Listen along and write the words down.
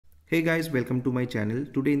Hey guys, welcome to my channel.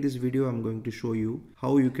 Today in this video I'm going to show you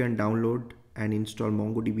how you can download and install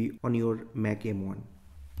MongoDB on your Mac M1.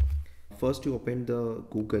 First you open the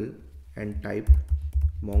Google and type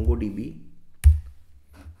MongoDB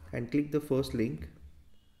and click the first link,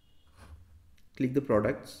 click the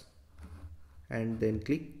products and then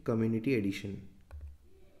click Community Edition.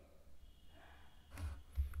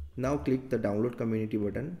 Now click the download community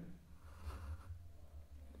button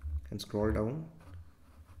and scroll down.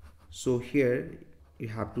 So here you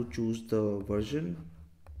have to choose the version,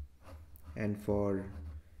 and for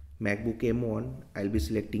MacBook M1 I'll be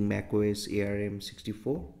selecting macOS ARM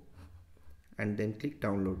 64 and then click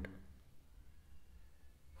download.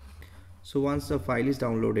 So once the file is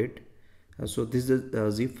downloaded, so this is a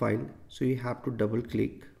zip file, so you have to double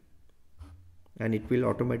click and it will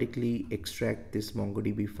automatically extract this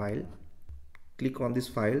MongoDB file. Click on this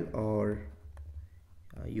file, or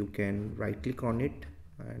you can right click on it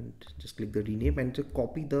and just click the rename and just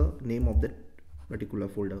copy the name of that particular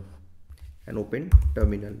folder and open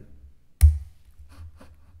terminal.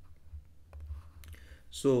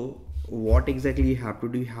 So what exactly you have to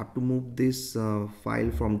do, you have to move this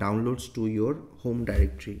file from downloads to your home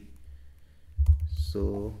directory.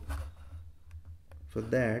 So for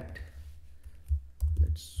that,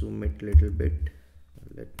 let's zoom it a little bit.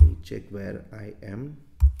 Let me check where I am.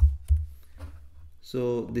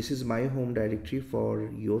 So this is my home directory. For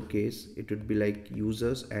your case it would be like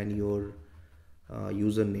users and your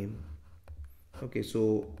username. Okay,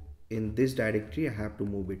 so in this directory I have to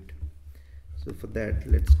move it. So for that,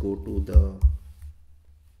 let's go to the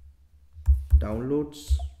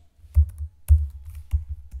downloads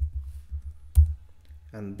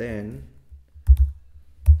and then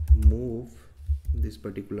move this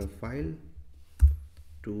particular file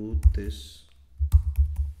to this,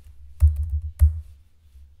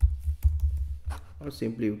 or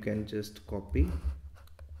simply you can just copy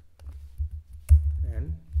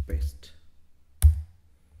and paste.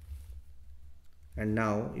 And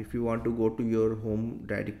now if you want to go to your home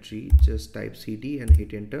directory, just type cd and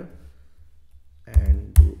hit enter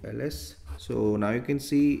and do ls. So now you can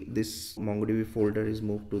see this MongoDB folder is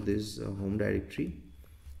moved to this home directory,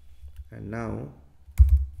 and now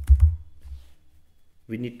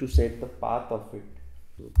we need to set the path of it.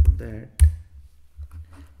 So for that,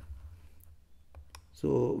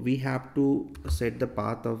 so we have to set the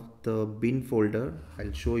path of the bin folder.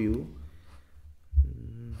 I'll show you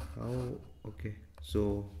how. Okay,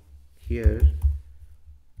 so here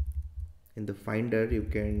in the finder you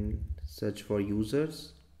can search for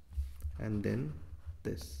users and then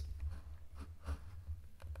this.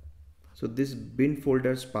 So this bin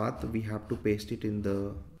folder's path, we have to paste it in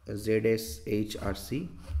the ZSHRC.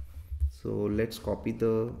 So let's copy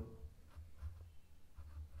the,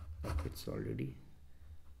 it's already,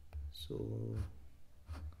 so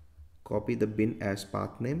copy the bin as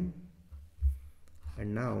path name.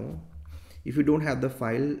 And now if you don't have the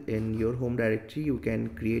file in your home directory, you can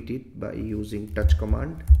create it by using touch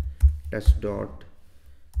command, touch.zshrc.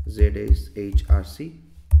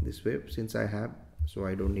 this way, since I have, so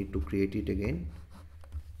I don't need to create it again.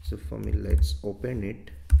 So for me, let's open it.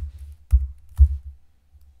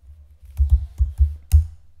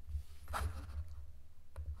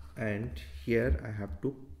 And here I have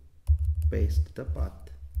to paste the path.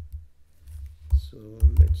 So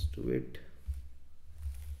let's do it.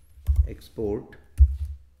 Export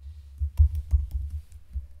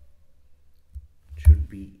should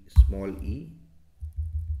be small e,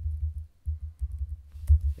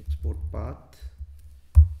 export path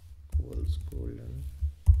equals colon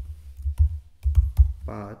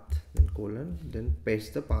path, then colon, then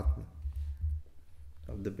paste the path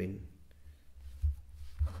of the bin.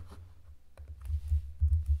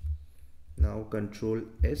 Now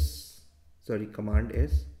command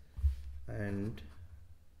S and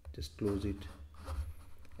just close it.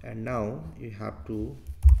 And now you have to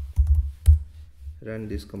run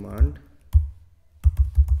this command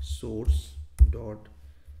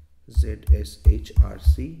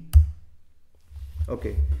source.zshrc.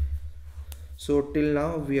 okay, so till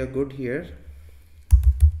now we are good here.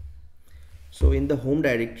 So in the home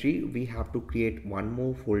directory we have to create one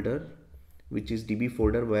more folder, which is DB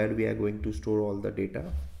folder, where we are going to store all the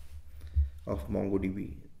data of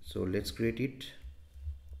MongoDB. So let's create it.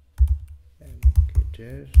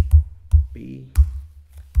 P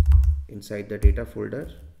inside the data folder,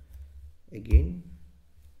 again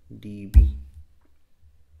DB.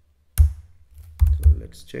 So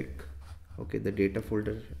let's check. Okay, the data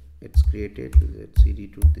folder, it's created. Let's cd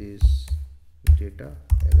to this data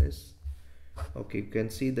ls. Okay, you can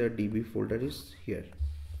see the DB folder is here.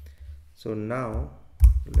 So now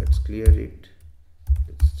Let's clear it.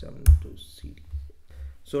 Let's jump to CD.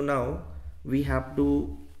 So now we have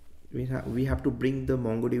to bring the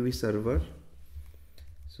MongoDB server.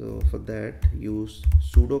 So for that, use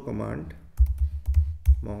sudo command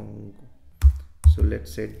mongo. So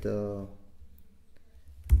let's set the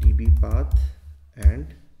db path,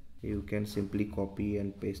 and you can simply copy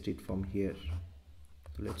and paste it from here.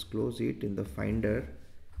 So let's close it. In the finder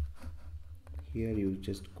here, you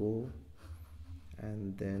just go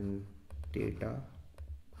and then data,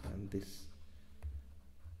 and this,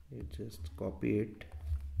 you just copy it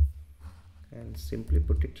and simply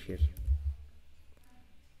put it here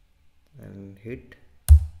and hit.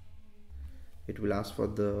 It will ask for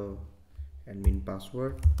the admin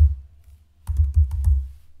password.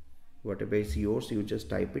 Whatever is yours, you just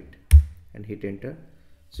type it and hit enter.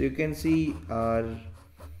 So you can see our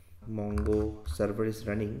Mongo server is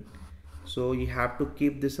running. So you have to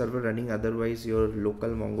keep the server running, otherwise your local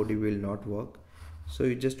MongoDB will not work. So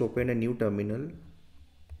you just open a new terminal,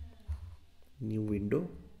 new window,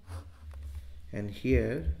 and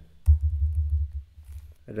here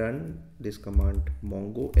run this command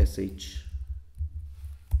mongosh.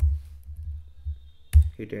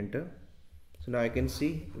 Hit enter. So now I can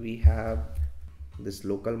see we have this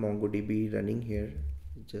local MongoDB running here.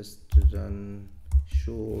 Just run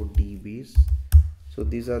show dbs. So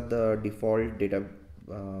these are the default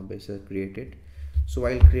databases created. So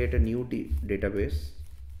I'll create a new database.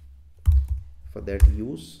 For that,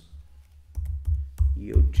 use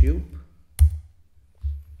YouTube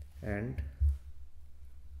and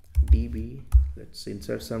db. Let's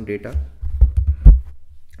insert some data.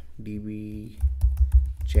 db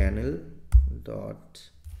channel dot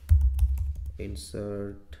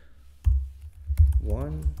insert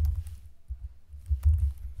one,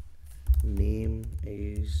 name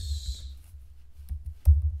is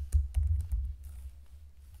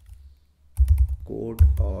code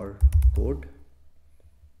or code.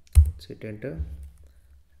 Let's hit enter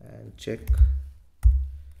and check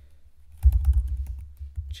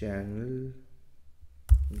channel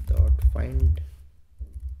dot find.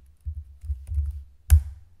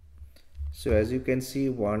 So as you can see,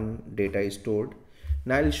 one data is stored.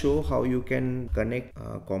 Now I'll show how you can connect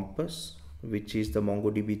Compass, which is the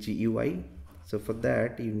MongoDB GUI. So for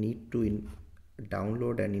that, you need to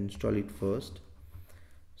download and install it first.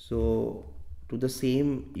 So to the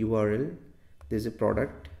same URL, there's a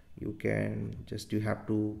product. You have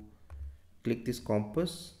to click this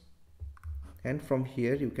Compass, and from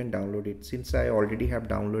here you can download it. Since I already have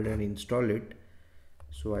downloaded and installed it,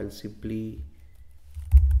 so I'll simply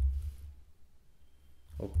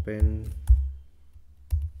open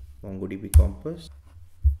MongoDB Compass,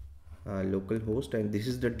 localhost, and this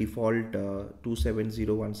is the default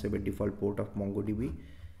 27017 default port of MongoDB.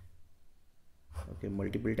 Okay,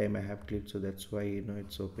 multiple time I have clicked, so that's why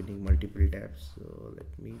it's opening multiple tabs. So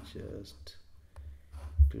let me just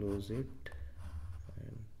close it,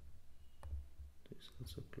 and this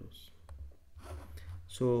also close.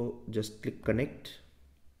 So just click connect,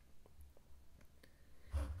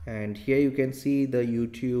 and here you can see the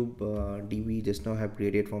YouTube DB just now have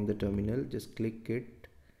created from the terminal. Just click it,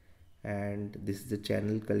 and this is the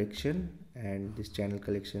channel collection, and this channel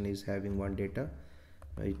collection is having one data,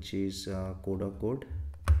 which is code or code.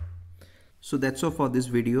 So that's all for this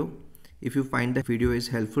video. If you find the video is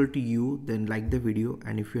helpful to you, then like the video,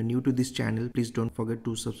 and if you're new to this channel, please don't forget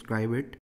to subscribe it.